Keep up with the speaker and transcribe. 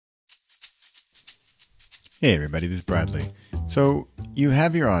Hey everybody, this is Bradley. So you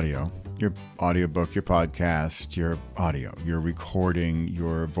have your audiobook, your podcast, your audio. You're recording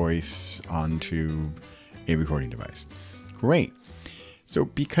your voice onto a recording device. Great. So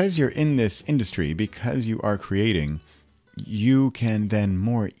because you're in this industry, because you are creating, you can then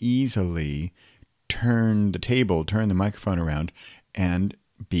more easily turn the microphone around and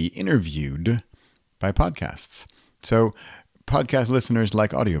be interviewed by podcasts. So podcast listeners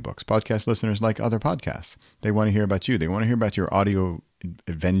like audiobooks. Podcast listeners like other podcasts. They want to hear about you. They want to hear about your audio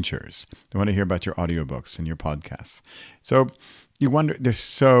adventures. They want to hear about your audiobooks and your podcasts. So you wonder, there's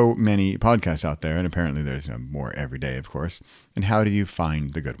so many podcasts out there, and apparently there's more every day, of course. And how do you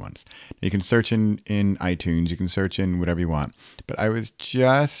find the good ones? You can search in iTunes. You can search in whatever you want. But I was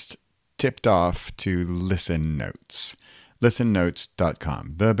just tipped off to Listen Notes.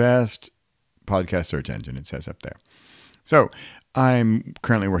 ListenNotes.com. The best podcast search engine, it says up there. So I'm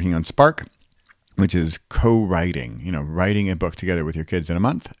currently working on Spark, which is co-writing, writing a book together with your kids in a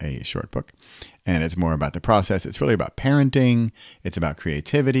month, a short book. And it's more about the process. It's really about parenting. It's about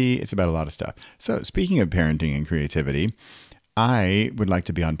creativity. It's about a lot of stuff. So speaking of parenting and creativity, I would like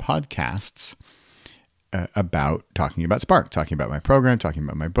to be on podcasts about talking about Spark, talking about my program, talking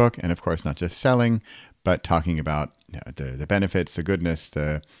about my book, and of course, not just selling, but talking about the benefits, the goodness,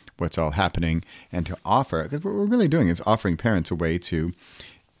 what's all happening, and to offer, because what we're really doing is offering parents a way to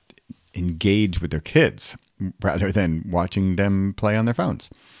engage with their kids rather than watching them play on their phones.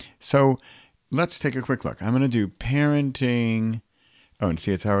 So let's take a quick look. I'm going to do parenting. Oh, and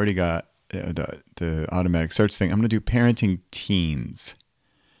see, it's already got the automatic search thing. I'm going to do parenting teens.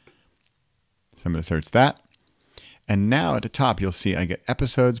 So I'm going to search that. And now at the top, you'll see I get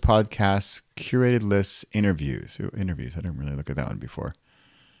episodes, podcasts, curated lists, interviews. Ooh, interviews. I didn't really look at that one before.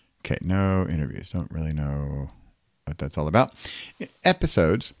 Okay, no interviews. Don't really know what that's all about.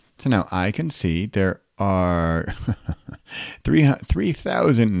 Episodes. So now I can see there are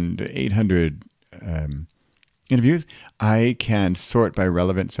 3,800 interviews. I can sort by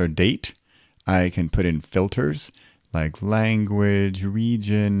relevance or date. I can put in filters like language,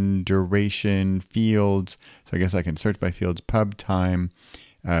 region, duration, fields. So I guess I can search by fields, pub time,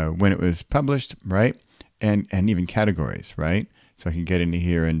 when it was published, right? And even categories, right? So I can get into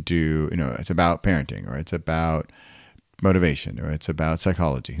here and do, it's about parenting, or it's about motivation, or it's about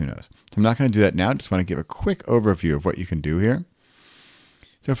psychology, who knows? So I'm not going to do that now. Just want to give a quick overview of what you can do here.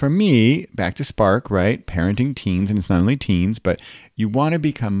 So for me, back to Spark, right? Parenting teens, and it's not only teens, but you want to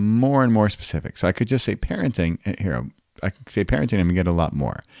become more and more specific. So I could just say parenting, and here, I can say parenting and we get a lot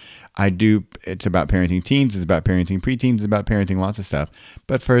more. It's about parenting teens, it's about parenting preteens, it's about parenting lots of stuff.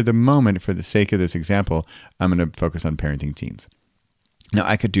 But for the moment, for the sake of this example, I'm going to focus on parenting teens. Now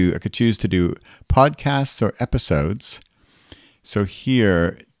I could choose to do podcasts or episodes. So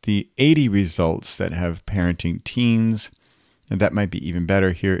here, the 80 results that have parenting teens, and that might be even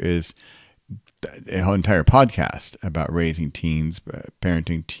better. Here is a whole entire podcast about raising teens,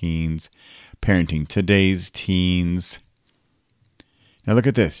 parenting today's teens. Now look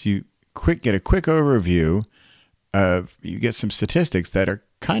at this. You get a quick overview of, you get some statistics that are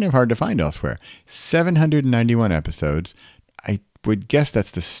kind of hard to find elsewhere. 791 episodes. I would guess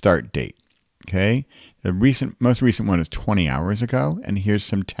that's the start date. Okay. The most recent one is 20 hours ago, and here's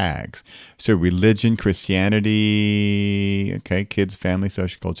some tags. So religion, Christianity, okay, kids, family,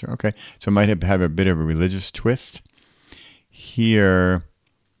 social culture, okay. So it might have a bit of a religious twist. Here,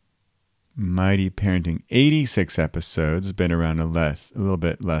 Mighty Parenting, 86 episodes, been around a little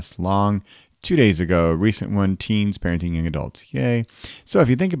bit less long. 2 days ago, recent one, teens, parenting, young adults, yay. So if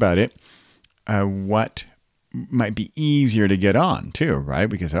you think about it, what might be easier to get on too, right?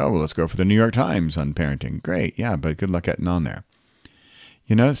 Because, let's go for the New York Times on parenting. Great. Yeah, but good luck getting on there.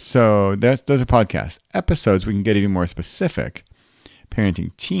 So those are podcasts. Episodes, we can get even more specific.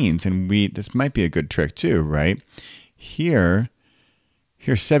 Parenting teens, and this might be a good trick too, right? Here's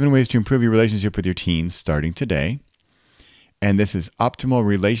 7 ways to improve your relationship with your teens starting today. And this is Optimal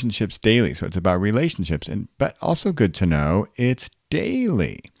Relationships Daily. So it's about relationships, but also good to know it's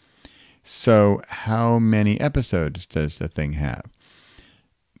daily. So how many episodes does the thing have?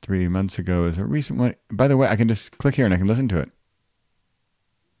 3 months ago is a recent one. By the way, I can just click here and I can listen to it.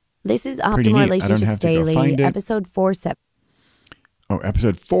 This is Optimal Relationships Daily, episode 4.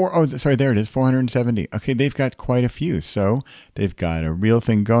 Episode 4. Oh, sorry, there it is, 470. Okay, they've got quite a few. So they've got a real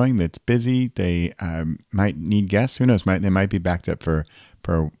thing going that's busy. They might need guests. Who knows? They might be backed up for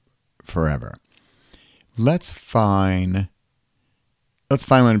forever. Let's find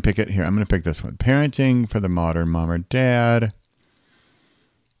one and pick it here. I'm going to pick this one. Parenting for the Modern Mom or Dad.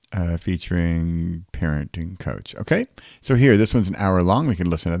 Featuring parenting coach. Okay, so here, this one's an hour long. We can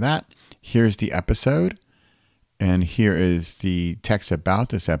listen to that. Here's the episode. And here is the text about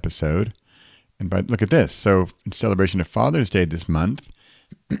this episode. And look at this. So in celebration of Father's Day this month.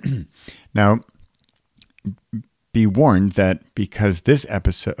 Now, be warned that because this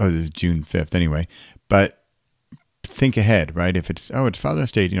episode, this is June 5th anyway, but think ahead, right? If it's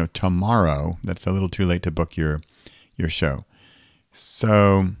Father's Day, tomorrow, that's a little too late to book your show.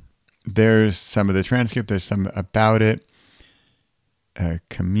 So there's some of the transcript, there's some about it,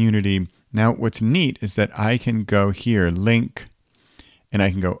 community. Now, what's neat is that I can go here, link, and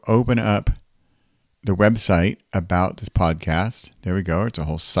I can go open up the website about this podcast. There we go. It's a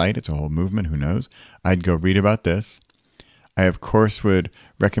whole site. It's a whole movement. Who knows? I'd go read about this. I, of course, would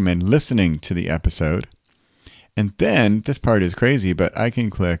recommend listening to the episode. And then, this part is crazy, but I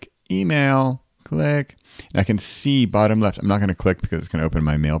can click email, click, and I can see bottom left. I'm not going to click because it's going to open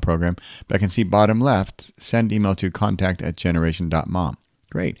my mail program, but I can see bottom left, send email to contact@generation.mom.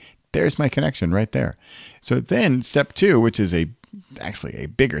 Great. There's my connection right there. So then step 2, which is actually a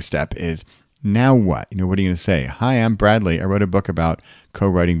bigger step, is now what? What are you going to say? Hi, I'm Bradley. I wrote a book about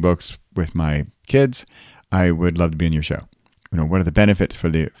co-writing books with my kids. I would love to be on your show. What are the benefits for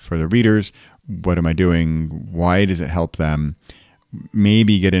the readers? What am I doing? Why does it help them?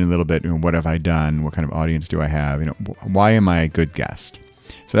 Maybe get in a little bit, what have I done? What kind of audience do I have? Why am I a good guest?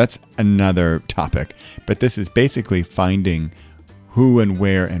 So that's another topic. But this is basically finding who and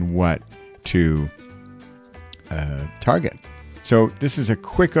where and what to target. So this is a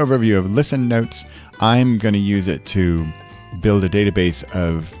quick overview of Listen Notes. I'm going to use it to build a database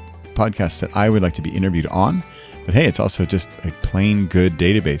of podcasts that I would like to be interviewed on. But hey, it's also just a plain good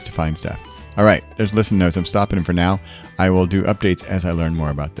database to find stuff. All right, there's Listen Notes. I'm stopping for now. I will do updates as I learn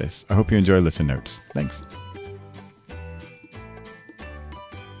more about this. I hope you enjoy Listen Notes. Thanks.